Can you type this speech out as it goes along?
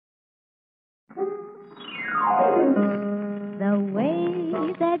The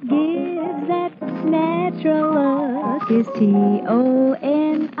wave that gives that natural look is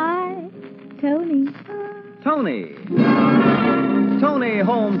T-O-N-I, Tony. Tony. Tony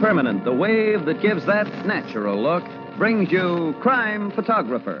Home Permanent, the wave that gives that natural look, brings you Crime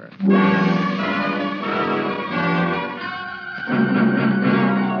Photographer.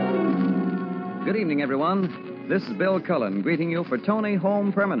 Good evening, everyone. This is Bill Cullen greeting you for Tony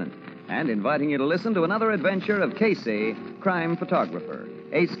Home Permanent and inviting you to listen to another adventure of Casey, Crime Photographer,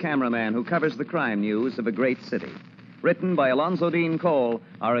 ace cameraman who covers the crime news of a great city. Written by Alonzo Dean Cole,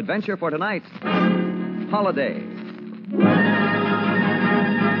 our adventure for tonight, Holiday.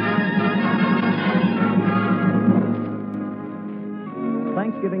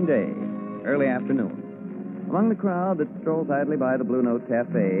 Thanksgiving Day, early afternoon. Among the crowd that strolls idly by the Blue Note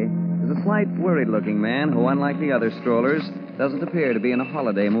Cafe is a slight, worried-looking man who, unlike the other strollers, doesn't appear to be in a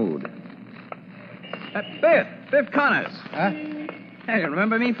holiday mood. Biff Connors. Huh? Hey, you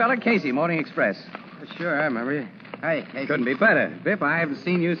remember me, fella? Casey, Morning Express. Sure, I remember you. Hey, Casey. Couldn't be better. Biff, I haven't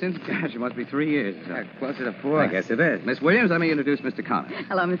seen you since, gosh, it must be 3 years. Closer to 4. I guess it is. Miss Williams, let me introduce Mr. Connors.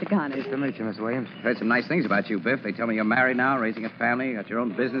 Hello, Mr. Connors. Nice to meet you, Miss Williams. Heard some nice things about you, Biff. They tell me you're married now, raising a family, got your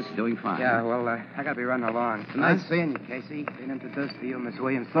own business, doing fine. Yeah, well, I got to be running along. It's nice seeing you, Casey. Being introduced to you, Miss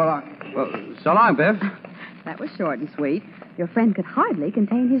Williams. So long. Well, so long, Biff. That was short and sweet. Your friend could hardly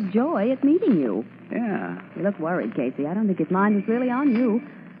contain his joy at meeting you. Yeah. You look worried, Casey. I don't think his mind was really on you.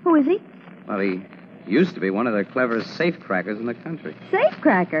 Who is he? Well, he used to be one of the cleverest safecrackers in the country.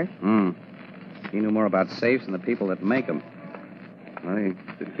 Safecracker? He knew more about safes than the people that make them. Well, he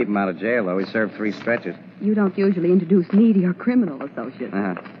didn't keep him out of jail, though. He served 3 stretches. You don't usually introduce needy or criminal associates.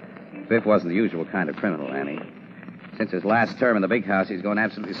 Biff wasn't the usual kind of criminal, Annie. Since his last term in the big house, he's going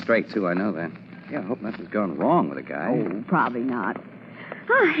absolutely straight, too. I know that. Yeah, I hope nothing's gone wrong with the guy. Oh, probably not.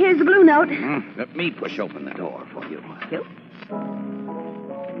 Ah, here's the Blue Note. Let me push open the door for you. You?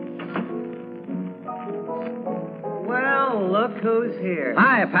 Well, look who's here.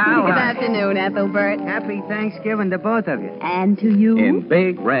 Hi, pal. Good afternoon, Ethelbert. Happy Thanksgiving to both of you. And to you? In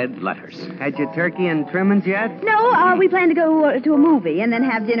big red letters. Had your turkey and trimmings yet? No, we plan to go to a movie and then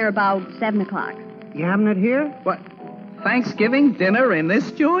have dinner about 7 o'clock. You having it here? What? Thanksgiving dinner in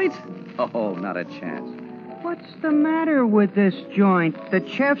this joint? Oh, not a chance. What's the matter with this joint? The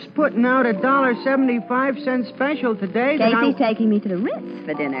chef's putting out a $1.75 special today. Casey's taking me to the Ritz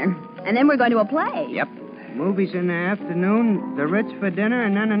for dinner. And then we're going to a play. Yep. Movies in the afternoon, the Ritz for dinner,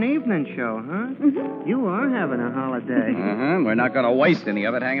 and then an evening show, huh? Mm-hmm. You are having a holiday. We're not going to waste any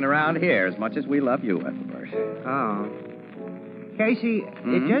of it hanging around here as much as we love you, Ethelbert. Oh. Casey,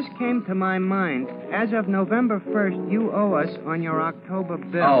 it just came to my mind. As of November 1st, you owe us on your October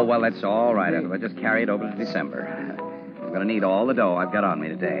bill. Oh, well, that's all right, Ethelbert. Just carry it over to December. I'm going to need all the dough I've got on me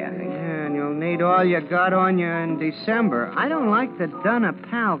today, I think. Yeah, and you'll need all you got on you in December. I don't like to dun a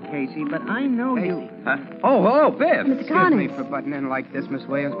pal, Casey, but I know you... Huh? Oh, hello, Biff. Mr. Excuse me Connors. for butting in like this, Miss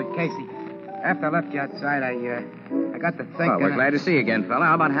Williams, but Casey, after I left you outside, I got to thinking... Well, we're glad to see you again, fella.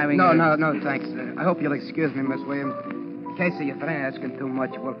 How about having... No, thanks. I hope you'll excuse me, Miss Williams. Casey, if I ain't asking too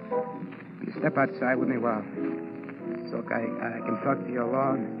much, well, will you step outside with me while... So I can talk to you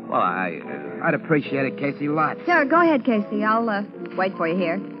alone? Well, I'd appreciate it, Casey, lots. Sure, go ahead, Casey. I'll wait for you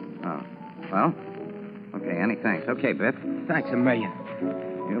here. Oh, well, okay, Annie, thanks. Okay, Biff. Thanks a million.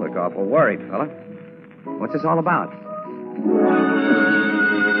 You look awful worried, fella. What's this all about?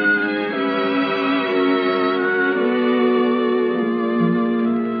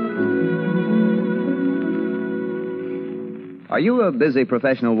 Are you a busy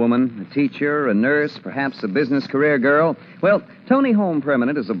professional woman, a teacher, a nurse, perhaps a business career girl? Well, Tony Home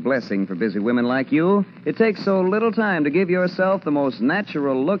Permanent is a blessing for busy women like you. It takes so little time to give yourself the most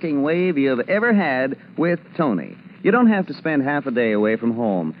natural-looking wave you've ever had with Tony. You don't have to spend half a day away from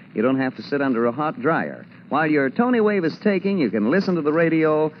home. You don't have to sit under a hot dryer. While your Tony wave is taking, you can listen to the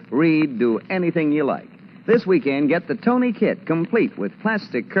radio, read, do anything you like. This weekend, get the Tony Kit, complete with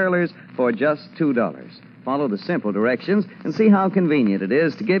plastic curlers for just $2. Follow the simple directions and see how convenient it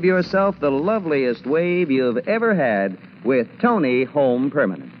is to give yourself the loveliest wave you've ever had with Tony Home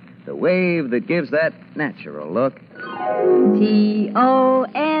Permanent. The wave that gives that natural look. T-O-N-I,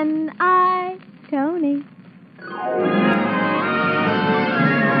 Tony.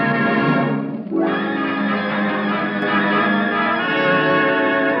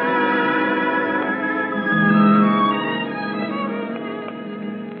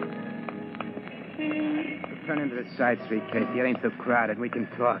 Turn into the side street, Casey. It ain't too crowded. We can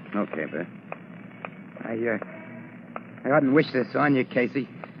talk. Okay, Biff. I oughtn't wish this on you, Casey.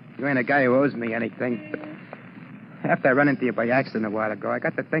 You ain't a guy who owes me anything. But After I run into you by accident a while ago, I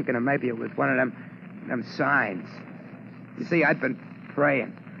got to thinking that maybe it was one of them signs. You see, I'd been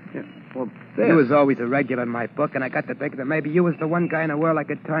praying. Yeah. Well, You was always a regular in my book, and I got to thinking that maybe you was the one guy in the world I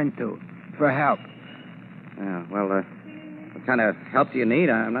could turn to for help. Yeah, well, what kind of help do you need?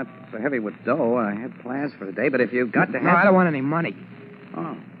 I'm not so heavy with dough. I had plans for today, but if you've got to have... No, I don't want any money.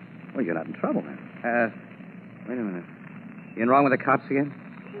 Oh. Well, you're not in trouble, then. Wait a minute. You in wrong with the cops again?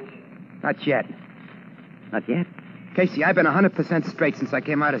 Not yet. Not yet. Casey, I've been 100% straight since I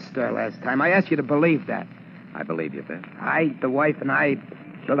came out of stir last time. I asked you to believe that. I believe you, Biff. The wife and I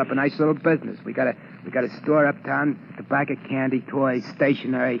built up a nice little business. We got a store uptown, tobacco, candy, toys,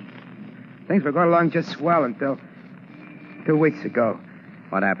 stationery. Things were going along just swell until 2 weeks ago.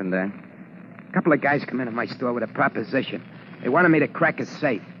 What happened then? A couple of guys come into my store with a proposition. They wanted me to crack a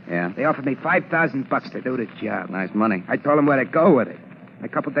safe. Yeah? They offered me $5,000 to do the job. Nice money. I told them where to go with it. And a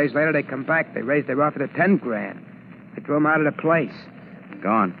couple of days later, they come back. They raised their offer to $10,000. I threw them out of the place.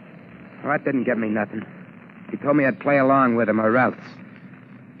 Gone. Well, that didn't get me nothing. He told me I'd play along with him or else.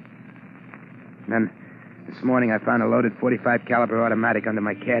 And then, this morning, I found a loaded .45 caliber automatic under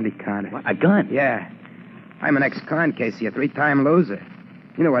my candy counter. What, a gun? Yeah. I'm an ex-con, Casey, a 3-time loser.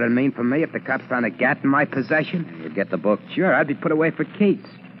 You know what it'd mean for me if the cops found a gat in my possession? You'd get the book. Sure, I'd be put away for keeps.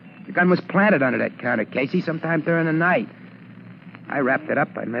 The gun was planted under that counter, Casey, sometime during the night. I wrapped it up.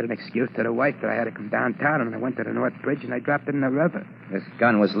 I made an excuse to the wife that I had to come downtown, and I went to the North Bridge, and I dropped it in the river. This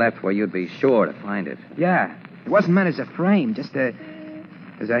gun was left where you'd be sure to find it. Yeah. It wasn't meant as a frame, just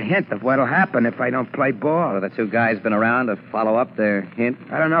as a hint of what'll happen if I don't play ball. Well, the two guys been around to follow up their hint?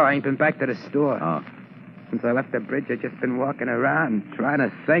 I don't know. I ain't been back to the store. Oh. Since I left the bridge, I've just been walking around trying to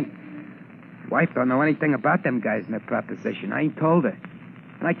think. Wife don't know anything about them guys in the proposition. I ain't told her.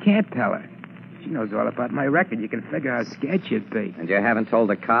 And I can't tell her. She knows all about my record. You can figure how scared she'd be. And you haven't told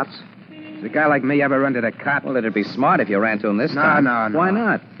the cops? Does a guy like me ever run to the cop? Well, it'd be smart if you ran to them this time. No. Why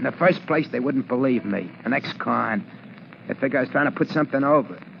not? In the first place, they wouldn't believe me. An ex-con. They'd figure I was trying to put something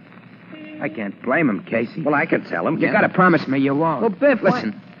over. I can't blame them, Casey. Well, I could tell them. You gotta promise me you won't. Well, Biff,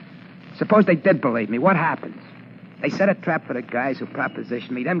 listen. Suppose they did believe me. What happens? They set a trap for the guys who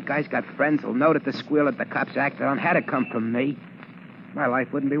propositioned me. Them guys got friends who'll know that the squeal that the cops acted on had to come from me. My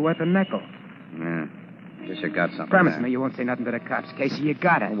life wouldn't be worth a nickel. Yeah. Guess you got something. Promise there. me you won't say nothing to the cops, Casey. You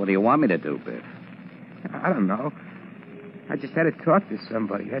got it. Well, what do you want me to do, Biff? I don't know. I just had to talk to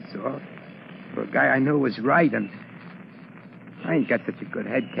somebody, that's all. For a guy I knew was right, and I ain't got such a good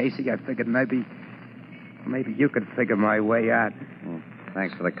head, Casey. I figured maybe you could figure my way out. Well,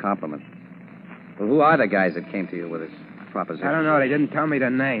 thanks for the compliment. Well, who are the guys that came to you with this proposition? I don't know. They didn't tell me their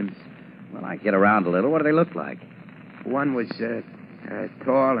names. Well, I get around a little. What do they look like? One was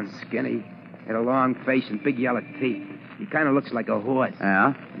tall and skinny, had a long face and big yellow teeth. He kind of looks like a horse.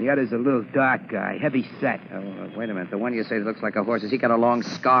 Yeah? The other's a little dark guy, heavy set. Wait a minute. The one you say looks like a horse, has he got a long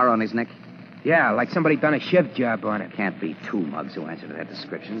scar on his neck? Yeah, like somebody done a shiv job on it. Can't be two mugs who answer to that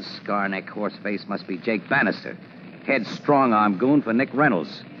description. Scar neck, horse face must be Jake Bannister. Head strong-arm goon for Nick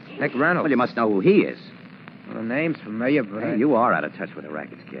Reynolds. Nick Reynolds? Well, you must know who he is. Well, the name's familiar, but Hey, you are out of touch with the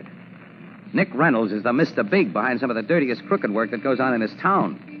rackets, kid. Nick Reynolds is the Mr. Big behind some of the dirtiest crooked work that goes on in this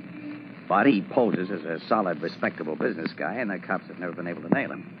town. But he poses as a solid, respectable business guy, and the cops have never been able to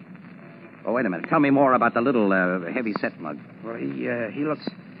nail him. Oh, wait a minute. Tell me more about the little heavy-set mug. Well, he looks...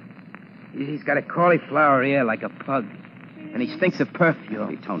 He's got a cauliflower ear like a pug. And he stinks of perfume.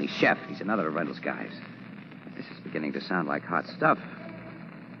 Be Tony Chef. He's another of Reynolds' guys. This is beginning to sound like hot stuff.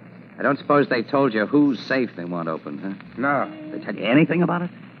 I don't suppose they told you whose safe they want opened, huh? No. They tell you anything about it?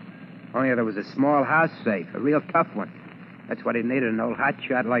 Only there was a small house safe, a real tough one. That's what he needed, an old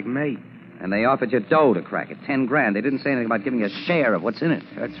hotshot like me. And they offered you dough to crack it, $10,000. They didn't say anything about giving you a share of what's in it.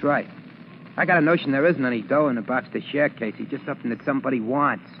 That's right. I got a notion there isn't any dough in the box to share, Casey. Just something that somebody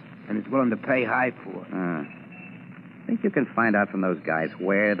wants and is willing to pay high for. Think you can find out from those guys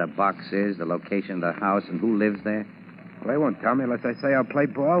where the box is, the location of the house, and who lives there? Well, they won't tell me unless I say I'll play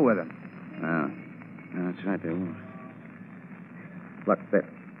ball with them. No, that's right, they won't. Look, Biff,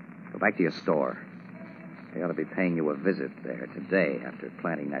 go back to your store. They ought to be paying you a visit there today after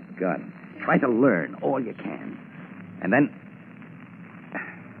planting that gun. Try to learn all you can. And then...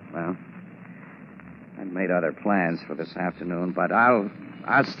 Well, I've made other plans for this afternoon, but I'll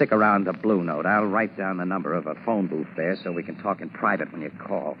stick around the Blue Note. I'll write down the number of a phone booth there so we can talk in private when you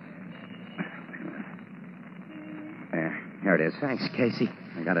call. There, here it is. Thanks, Casey.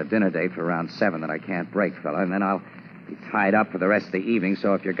 I got a dinner date for around 7 that I can't break, fella, and then I'll be tied up for the rest of the evening,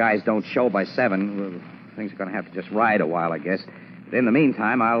 so if your guys don't show by 7, well, things are going to have to just ride a while, I guess. But in the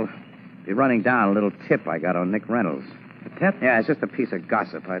meantime, I'll be running down a little tip I got on Nick Reynolds. A tip? Yeah, it's just a piece of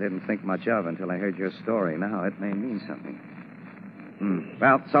gossip I didn't think much of until I heard your story. Now it may mean something.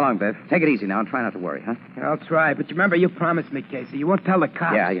 Well, so long, Biff. Take it easy now and try not to worry, huh? I'll try, but remember you promised me, Casey. You won't tell the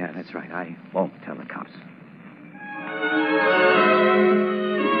cops. Yeah, that's right. I won't tell the cops.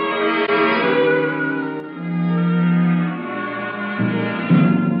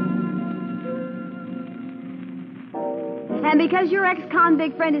 And because your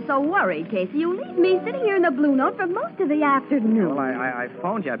ex-convict friend is so worried, Casey, you leave me sitting here in the Blue Note for most of the afternoon. Well, I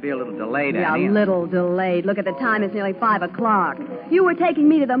phoned you. I'd be a little delayed, Yeah, Annie. a little delayed. Look at the time. It's nearly 5 o'clock. You were taking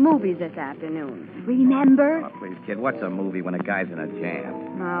me to the movies this afternoon. Remember? Oh, please, kid. What's a movie when a guy's in a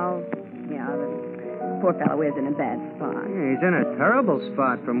jam? Oh, yeah, the poor fellow is in a bad spot. Yeah, he's in a terrible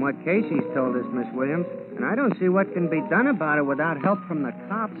spot from what Casey's told us, Miss Williams. And I don't see what can be done about it without help from the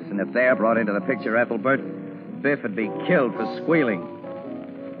cops. And if they're brought into the picture, Ethelbert, Biff would be killed for squealing.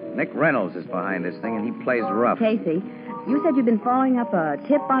 Nick Reynolds is behind this thing, and he plays rough. Casey, you said you'd been following up a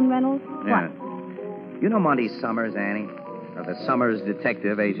tip on Reynolds? Yeah. What? You know Monty Summers, Annie? Or the Summers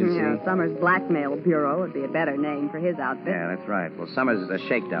Detective Agency? Yeah, Summers Blackmail Bureau would be a better name for his outfit. Yeah, that's right. Well, Summers is a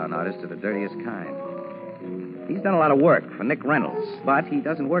shakedown artist of the dirtiest kind. He's done a lot of work for Nick Reynolds, but he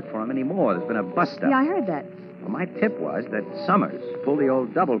doesn't work for him anymore. There's been a bust-up. Yeah, I heard that. Well, my tip was that Summers pulled the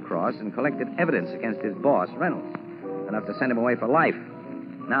old double-cross and collected evidence against his boss, Reynolds, enough to send him away for life.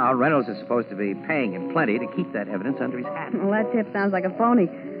 Now, Reynolds is supposed to be paying him plenty to keep that evidence under his hat. Well, that tip sounds like a phony.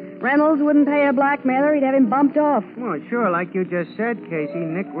 Reynolds wouldn't pay a blackmailer. He'd have him bumped off. Well, sure, like you just said, Casey,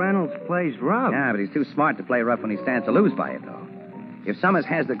 Nick Reynolds plays rough. Yeah, but he's too smart to play rough when he stands to lose by it, though. If Summers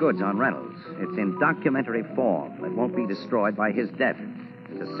has the goods on Reynolds, it's in documentary form. It won't be destroyed by his death.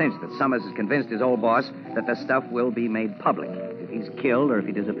 It's a cinch that Summers has convinced his old boss that the stuff will be made public if he's killed or if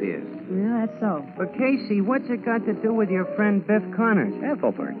he disappears. Yeah, that's so. But, Casey, what's it got to do with your friend Biff Connors?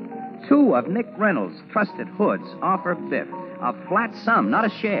 Ethelbert, 2 of Nick Reynolds' trusted hoods offer Biff a flat sum, not a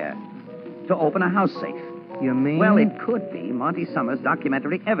share, to open a house safe. You mean? Well, it could be Monty Summers'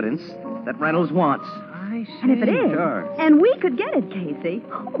 documentary evidence that Reynolds wants. I see. And if it is, Sure. and we could get it, Casey.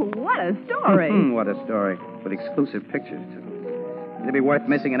 Oh, what a story. What a story. With exclusive pictures, too. It'd be worth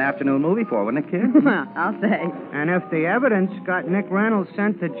missing an afternoon movie for, wouldn't it, kid? Well, I'll say. And if the evidence got Nick Reynolds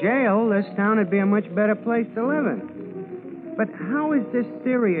sent to jail, this town would be a much better place to live in. But how is this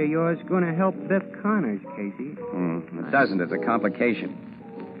theory of yours going to help Biff Connors, Casey? It doesn't. It's a complication.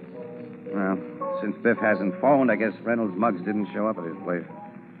 Well, since Biff hasn't phoned, I guess Reynolds' mugs didn't show up at his place.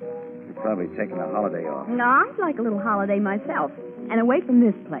 He's probably taking a holiday off. No, I'd like a little holiday myself. And away from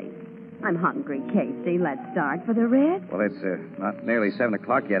this place. I'm hungry, Casey. Let's start for the Ritz. Well, it's not nearly 7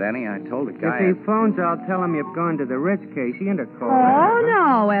 o'clock yet, Annie. I told the guy... If he phones, I'll tell him you've gone to the Ritz, Casey, and a call. Oh,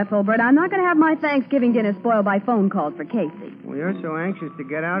 no, Ethelbert. I'm not going to have my Thanksgiving dinner spoiled by phone calls for Casey. Well, you're so anxious to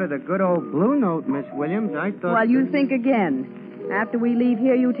get out of the good old Blue Note, Miss Williams. I thought... Well, you think again. After we leave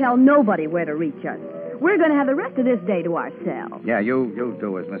here, you tell nobody where to reach us. We're going to have the rest of this day to ourselves. Yeah, you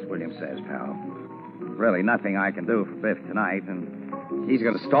do as Miss Williams says, pal. Really nothing I can do for Biff tonight, and he's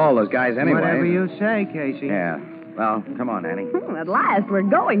going to stall those guys anyway. Whatever you say, Casey. Yeah. Well, come on, Annie. At last, we're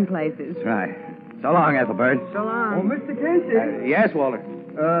going places. That's right. So long, Ethelbert. So long. Mr. Casey. Yes, Walter.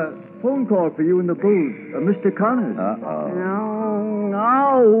 Phone call for you in the booth. Mr. Connors. Uh-oh.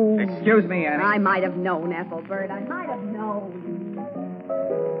 No. Excuse me, Annie. I might have known, Ethelbert. I might have known.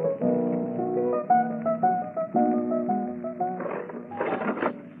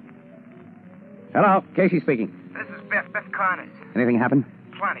 Hello, Casey speaking. This is Biff Connors. Anything happen?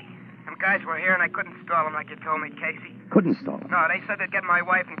 Plenty. Them guys were here, and I couldn't stall them like you told me, Casey. Couldn't stall him. No, they said they'd get my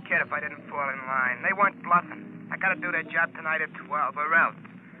wife and kid if I didn't fall in line. They weren't bluffing. I got to do their job tonight at 12, or else.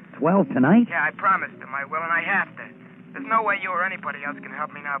 12 tonight? Yeah, I promised them I will, and I have to. There's no way you or anybody else can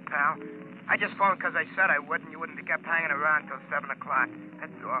help me now, pal. I just phoned because I said I would, and you wouldn't have kept hanging around till 7 o'clock.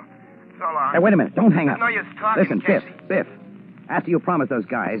 That's all. So long. Hey, wait a minute. Don't hang up. There's no use talking, Listen, Casey. Biff. After you promised those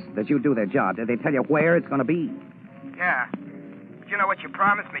guys that you'd do their job, did they tell you where it's going to be? Yeah. But you know what you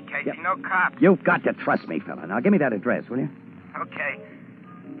promised me, Casey? Yeah. No cops. You've got to trust me, fella. Now, give me that address, will you? Okay.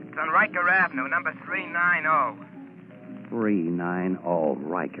 It's on Riker Avenue, number 390. 390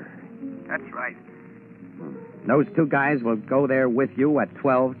 Riker. That's right. Those 2 guys will go there with you at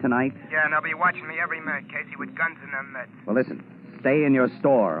 12 tonight? Yeah, and they'll be watching me every minute, Casey, with guns in their mitts. Well, listen. Stay in your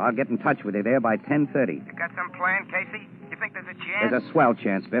store. I'll get in touch with you there by 10:30. You got some plan, Casey? You think there's a chance? There's a swell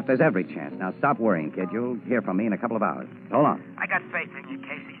chance, Biff. There's every chance. Now, stop worrying, kid. You'll hear from me in a couple of hours. Hold on. I got faith in you,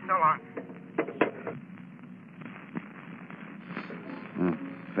 Casey. So long.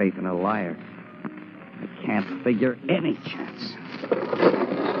 Faith in a liar. I can't figure any chance.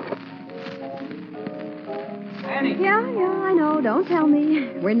 Annie. Yeah, I know. Don't tell me.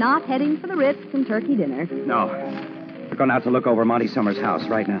 We're not heading for the Ritz and turkey dinner. No. Of going out to look over Monty Summers' house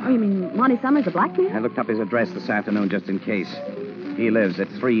right now. Oh, you mean Monty Summers, the blacksmith? I looked up his address this afternoon just in case. He lives at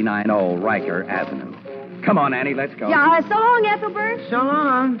 390 Riker Avenue. Come on, Annie, let's go. Yeah, so long, Ethelbert. So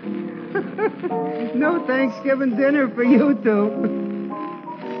long. No Thanksgiving dinner for you two.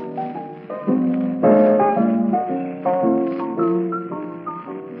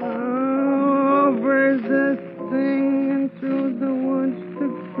 Over the thing and through the woods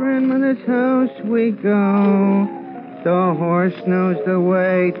to Grandmother's house we go. The horse knows the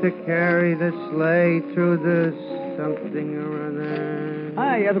way to carry the sleigh through the something or other.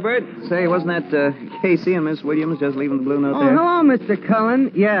 Hi, Ethelbert. Say, wasn't that Casey and Miss Williams just leaving the Blue Note Oh, there? hello, Mr.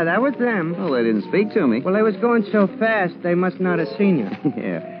 Cullen. Yeah, that was them. Oh, they didn't speak to me. Well, they was going so fast, they must not have seen you.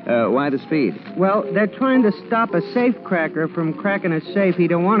 Yeah. Why the speed? Well, they're trying to stop a safe cracker from cracking a safe he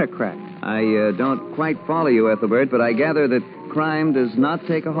don't want to crack. I don't quite follow you, Ethelbert, but I gather that crime does not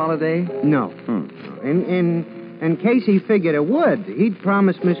take a holiday? No. And Casey figured it would. He'd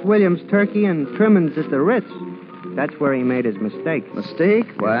promised Miss Williams turkey and trimmings at the Ritz. That's where he made his mistake. Mistake?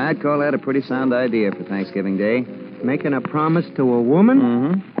 Why, I'd call that a pretty sound idea for Thanksgiving Day. Making a promise to a woman?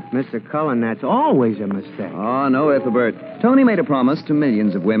 Mm-hmm. Mr. Cullen, that's always a mistake. Oh, no, Ethelbert. Tony made a promise to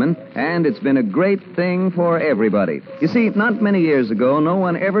millions of women, and it's been a great thing for everybody. You see, not many years ago, no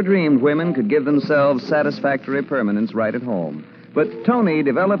one ever dreamed women could give themselves satisfactory permanence right at home. But Tony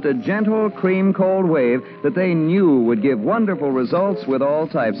developed a gentle, cream-cold wave that they knew would give wonderful results with all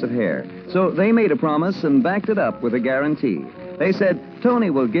types of hair. So they made a promise and backed it up with a guarantee. They said, Tony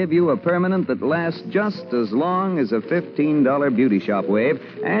will give you a permanent that lasts just as long as a $15 beauty shop wave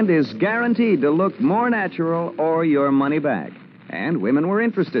and is guaranteed to look more natural or your money back. And women were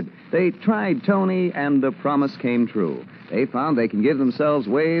interested. They tried Tony, and the promise came true. They found they can give themselves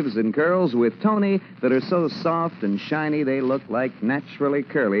waves and curls with Tony that are so soft and shiny they look like naturally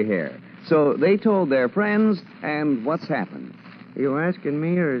curly hair. So they told their friends, and what's happened? Are you asking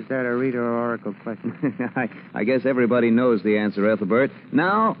me, or is that a Rita Oracle question? I guess everybody knows the answer, Ethelbert.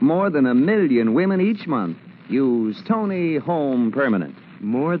 Now, more than 1 million women each month use Tony Home Permanent.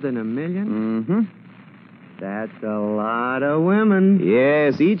 More than 1 million? Mm-hmm. That's a lot of women.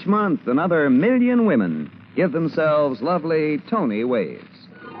 Yes, each month another 1 million women give themselves lovely Tony waves.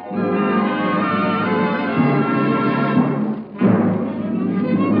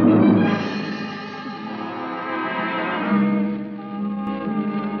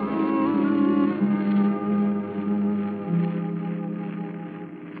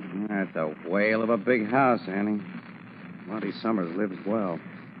 That's a whale of a big house, Annie. Monty Summers lives well.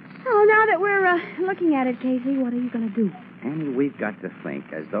 Oh, now that we're looking at it, Casey, what are you going to do? Annie, we've got to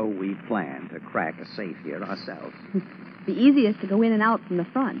think as though we plan to crack a safe here ourselves. The easiest to go in and out from the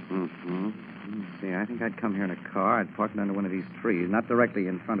front. Mm-hmm. See, I think I'd come here in a car. I'd park it under one of these trees. Not directly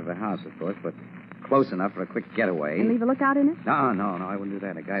in front of the house, of course, but close enough for a quick getaway. And leave a lookout in it? No, I wouldn't do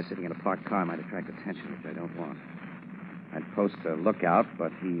that. A guy sitting in a parked car might attract attention, which I don't want. I'd post a lookout,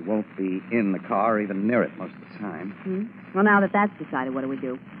 but he won't be in the car or even near it most of the time. Well, now that that's decided, what do we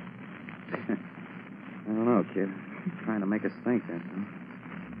do? I don't know, kid. Trying to make us think, that's all.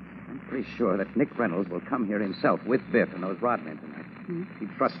 I'm pretty sure that Nick Reynolds will come here himself with Biff and those rodmen tonight. He'd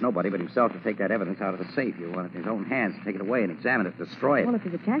trust nobody but himself to take that evidence out of the safe. He'll want it in his own hands to take it away and examine it, destroy it. Well, if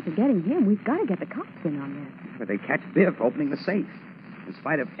there's a chance of getting him, we've got to get the cops in on this. But they catch Biff opening the safe. In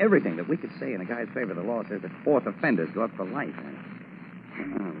spite of everything that we could say in a guy's favor, the law says that fourth offenders go up for life.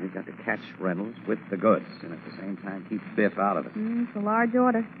 And we've got to catch Reynolds with the goods and at the same time keep Biff out of it. It's a large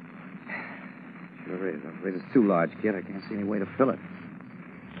order. Sure is. I'm afraid it's too large, kid. I can't see any way to fill it.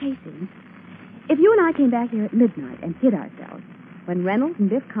 Casey, if you and I came back here at midnight and hid ourselves, when Reynolds and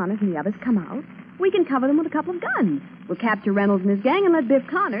Biff Connors and the others come out, we can cover them with a couple of guns. We'll capture Reynolds and his gang and let Biff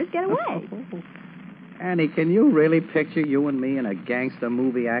Connors get away. Annie, can you really picture you and me in a gangster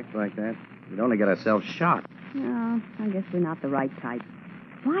movie act like that? We'd only get ourselves shot. No, I guess we're not the right type.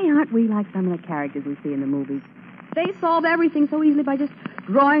 Why aren't we like some of the characters we see in the movies? They solve everything so easily by just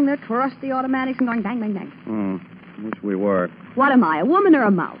drawing their trusty automatics and going bang, bang, bang. Wish we were. What am I, a woman or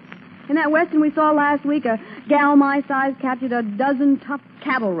a mouse? In that Western we saw last week, a gal my size captured a dozen tough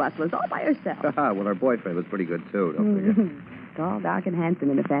cattle rustlers all by herself. Well, her boyfriend was pretty good, too, don't forget. Tall, dark, and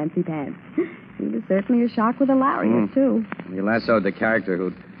handsome in the fancy pants. He was certainly a shock with a lariat, too. He lassoed the character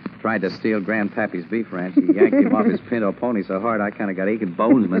who tried to steal Grandpappy's beef ranch. He yanked him off his pinto pony so hard I kind of got aching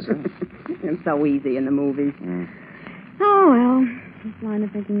bones myself. It's so easy in the movies. Oh, well, this line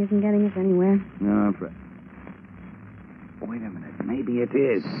of thinking isn't getting us anywhere. No, wait a minute. Maybe it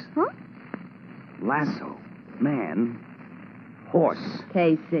is. Huh? Lasso. Man. Horse.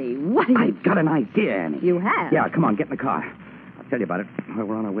 Casey, what are you... I've got an idea, Annie. You have? Yeah, come on, get in the car. I'll tell you about it.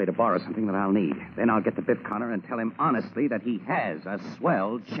 We're on our way to borrow something that I'll need. Then I'll get to Biff Connor and tell him honestly that he has a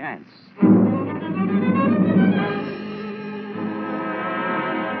swell chance.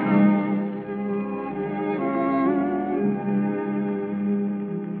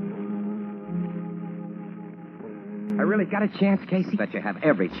 I really got a chance, Casey? Bet you have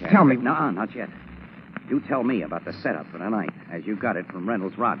every chance. Tell me. No, not yet. You tell me about the setup for tonight, as you got it from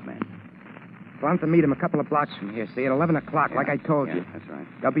Reynolds' Rodman. Well, I'm to meet him a couple of blocks from here, see, at 11 o'clock, like I told you. That's right.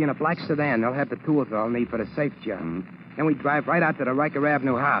 They'll be in a black sedan. They'll have the tools I'll need for the safe job. Then we drive right out to the Riker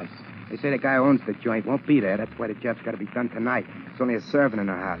Avenue house. They say the guy who owns the joint won't be there. That's why the job's got to be done tonight. There's only a servant in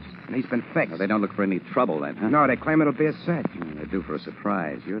the house, and he's been fixed. Well, they don't look for any trouble then, huh? No, they claim it'll be a cinch. They're due for a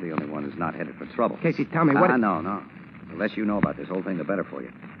surprise. You're the only one who's not headed for trouble. Casey, tell me what... No. The less you know about this whole thing, the better for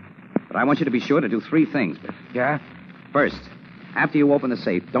you. But I want you to be sure to do 3 things, Biff. Yeah? First, after you open the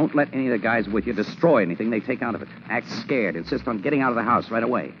safe, don't let any of the guys with you destroy anything they take out of it. Act scared. Insist on getting out of the house right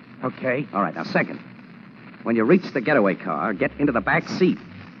away. Okay. All right, now second, when you reach the getaway car, get into the back seat.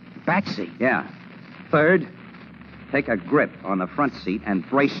 Back seat? Yeah. Third, take a grip on the front seat and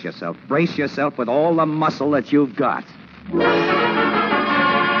brace yourself. Brace yourself with all the muscle that you've got.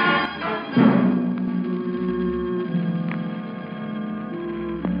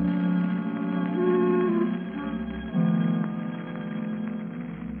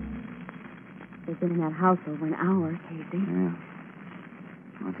 They've been in that house over an hour, Casey. Yeah.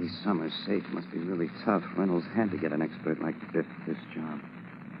 Monty Summers' safe must be really tough. Reynolds had to get an expert like Biff for this job.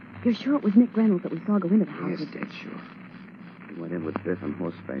 You're sure it was Nick Reynolds that we saw go into the house? Yes, dead sure. He went in with Biff and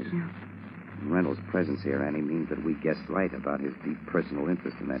horse face. Yeah. And Reynolds' presence here, Annie, means that we guessed right about his deep personal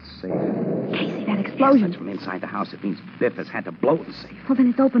interest in that safe. Casey, that Yes, explosion. that's from inside the house. It means Biff has had to blow the safe. Well, then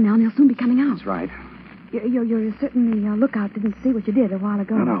it's open now, and they'll soon be coming out. That's right. You're certain the lookout didn't see what you did a while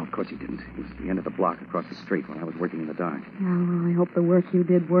ago. No, of course he didn't. He was at the end of the block across the street when I was working in the dark. Yeah, well, I hope the work you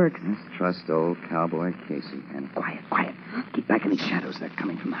did works. Let's trust old cowboy Casey. And quiet. Keep back in these shadows. They're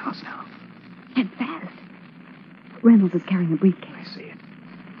coming from the house now. Head fast. Reynolds is carrying a briefcase. I see it.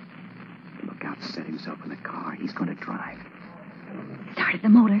 The lookout set himself in the car. He's going to drive. Started the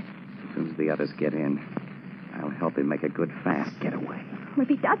motor. As soon as the others get in, I'll help him make a good, fast getaway. Well, if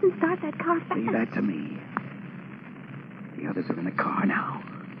he doesn't start that car fast... Leave that to me. The others are in the car now.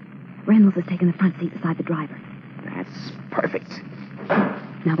 Reynolds is taking the front seat beside the driver. That's perfect.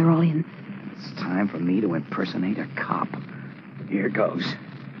 Now they're all in. It's time for me to impersonate a cop. Here goes.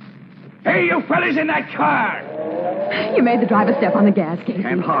 Hey, you fellas in that car! You made the driver step on the gas, Casey.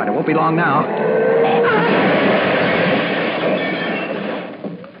 Hand hard. It won't be long now.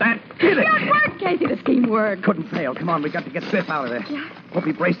 That did it. It worked, Casey. The scheme worked. Couldn't fail. Come on, we got to get Biff out of there. Yeah. Hope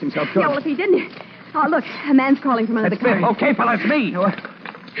he braced himself good. Yeah, well, if he didn't... Oh, look, a man's crawling from under That's the car. Biff. Okay, fella, it's me. What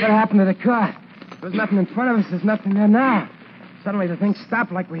happened to the car? There's nothing in front of us. There's nothing there now. Suddenly the thing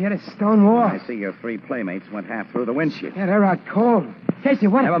stopped like we hit a stone wall. I see your 3 playmates went half through the windshield. Yeah, they're out cold. Casey,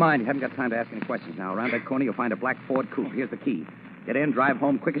 what? Never mind. You haven't got time to ask any questions now. Around that corner, you'll find a black Ford coupe. Here's the key. Get in, drive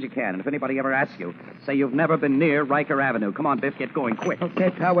home quick as you can. And if anybody ever asks you, say you've never been near Riker Avenue. Come on, Biff, get going quick. Okay,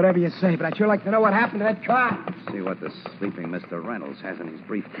 pal, whatever you say, but I'd sure like to know what happened to that car. See what the sleeping Mr. Reynolds has in his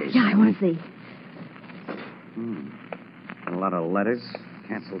briefcase. Yeah, I want to see. A lot of letters,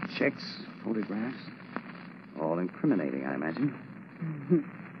 canceled checks, photographs. All incriminating, I imagine.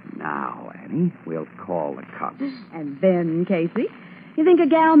 Now, Annie, we'll call the cops. And then, Casey, you think a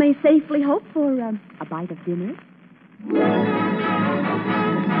gal may safely hope for a bite of dinner?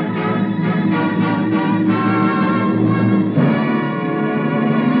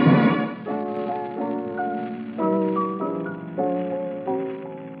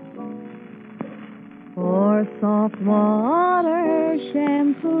 For soft water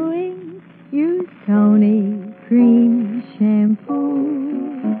shampooing, use Tony Cream Shampoo.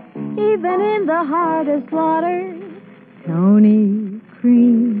 Even in the hardest water, Tony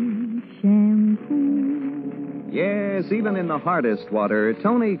Cream Shampoo. Yes, even in the hardest water,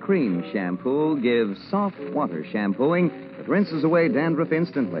 Tony Cream Shampoo gives soft water shampooing that rinses away dandruff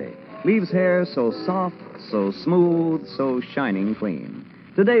instantly. Leaves hair so soft, so smooth, so shining clean.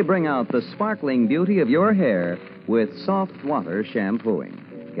 Today, bring out the sparkling beauty of your hair with soft water shampooing.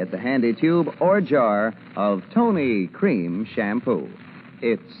 Get the handy tube or jar of Tony Cream Shampoo.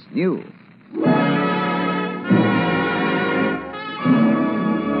 It's new.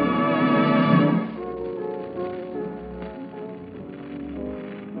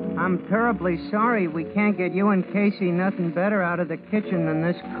 I'm terribly sorry we can't get you and Casey nothing better out of the kitchen than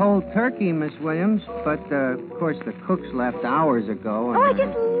this cold turkey, Miss Williams. But, of course, the cook's left hours ago. Oh, I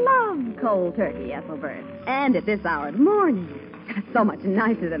just love cold turkey, Ethelbert. And at this hour of the morning. It's so much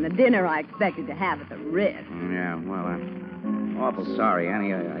nicer than the dinner I expected to have at the Ritz. Yeah, well, Awful sorry,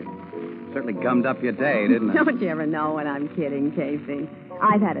 Annie. I certainly gummed up your day, didn't I? Don't you ever know when I'm kidding, Casey?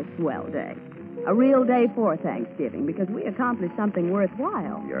 I've had a swell day. A real day for Thanksgiving because we accomplished something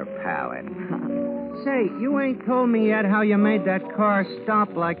worthwhile. Your pal, Annie. Say, you ain't told me yet how you made that car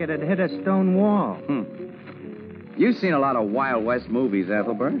stop like it had hit a stone wall. You've seen a lot of Wild West movies,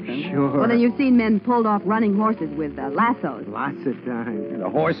 Ethelbert. Sure. Well, then you've seen men pulled off running horses with lassos. Lots of times. The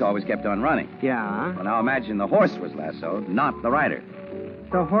horse always kept on running. Yeah? Well, now imagine the horse was lassoed, not the rider.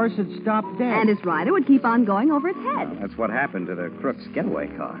 The horse had stopped dead. And its rider would keep on going over its head. That's what happened to the Crook's getaway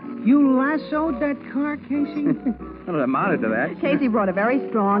car. You lassoed that car, Casey? Well, it amounted to that. Casey brought a very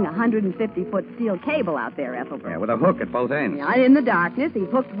strong 150-foot steel cable out there, Ethelbert. Yeah, with a hook at both ends. Yeah, in the darkness, he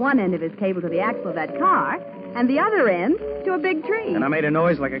hooked one end of his cable to the axle of that car and the other end to a big tree. And I made a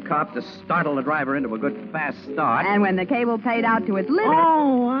noise like a cop to startle the driver into a good fast start. And when the cable paid out to its limit...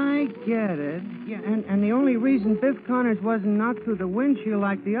 Oh, I get it. Yeah, and the only reason Biff Connors wasn't knocked through the windshield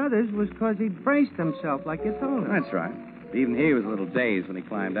like the others was because he braced himself like you told him. That's right. Even he was a little dazed when he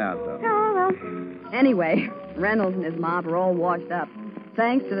climbed out, though. Oh, well. Anyway, Reynolds and his mob are all washed up,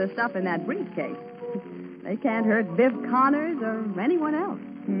 thanks to the stuff in that briefcase. They can't hurt Biff Connors or anyone else.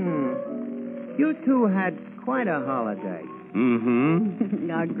 You two had quite a holiday. Mm-hmm.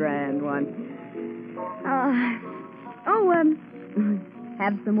 A grand one.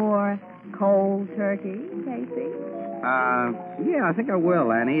 Have some more cold turkey, Casey? Yeah, I think I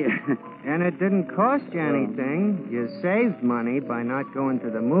will, Annie. And it didn't cost you anything. You saved money by not going to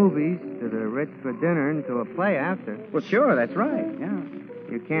the movies, to the Ritz for dinner, and to a play after. Well, sure, that's right, yeah.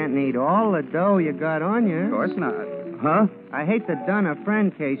 You can't need all the dough you got on you. Of course not. Huh? I hate to dun a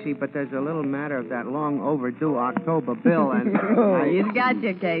friend, Casey, but there's a little matter of that long overdue October bill, and... He's got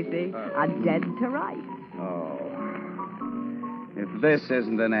you, Casey. A dead to rights. Oh. If this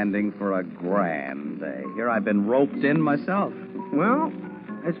isn't an ending for a grand day. Here I've been roped in myself. Well,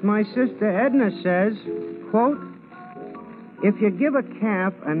 as my sister Edna says, quote, if you give a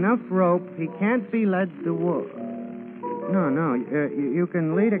calf enough rope, he can't be led to wool. No, you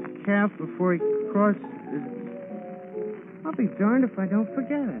can lead a calf before he crosses... I'll be darned if I don't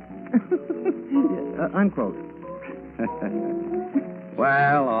forget it. Unquote.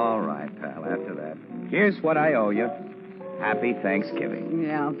 Well, all right, pal, after that. Here's what I owe you. Happy Thanksgiving.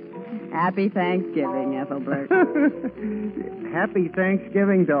 Yeah. Happy Thanksgiving, Ethelbert. Happy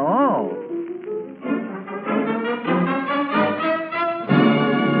Thanksgiving to all.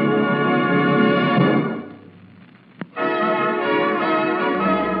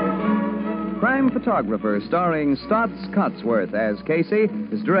 Crime Photographer, starring Stotts Cotsworth as Casey,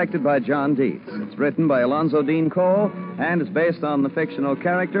 is directed by John Dietz. It's written by Alonzo Dean Cole and is based on the fictional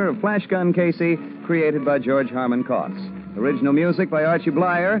character of Flash Gun Casey, created by George Harmon Cox. Original music by Archie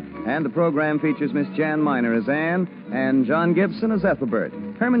Blyer, and the program features Miss Jan Miner as Anne and John Gibson as Ethelbert.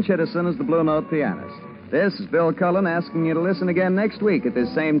 Herman Chittison as the Blue Note pianist. This is Bill Cullen asking you to listen again next week at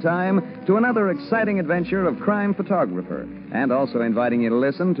this same time to another exciting adventure of Crime Photographer, and also inviting you to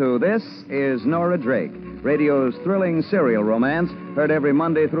listen to This is Nora Drake, radio's thrilling serial romance, heard every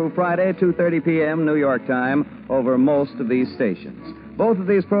Monday through Friday, 2:30 p.m. New York time, over most of these stations. Both of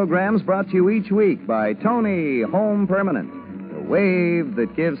these programs brought to you each week by Tony Home Permanent, the wave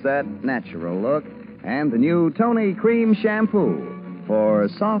that gives that natural look, and the new Tony Cream Shampoo for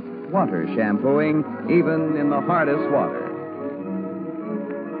soft water shampooing, even in the hardest water.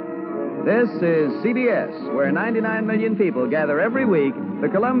 This is CBS, where 99 million people gather every week, the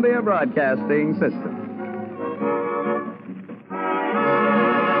Columbia Broadcasting System.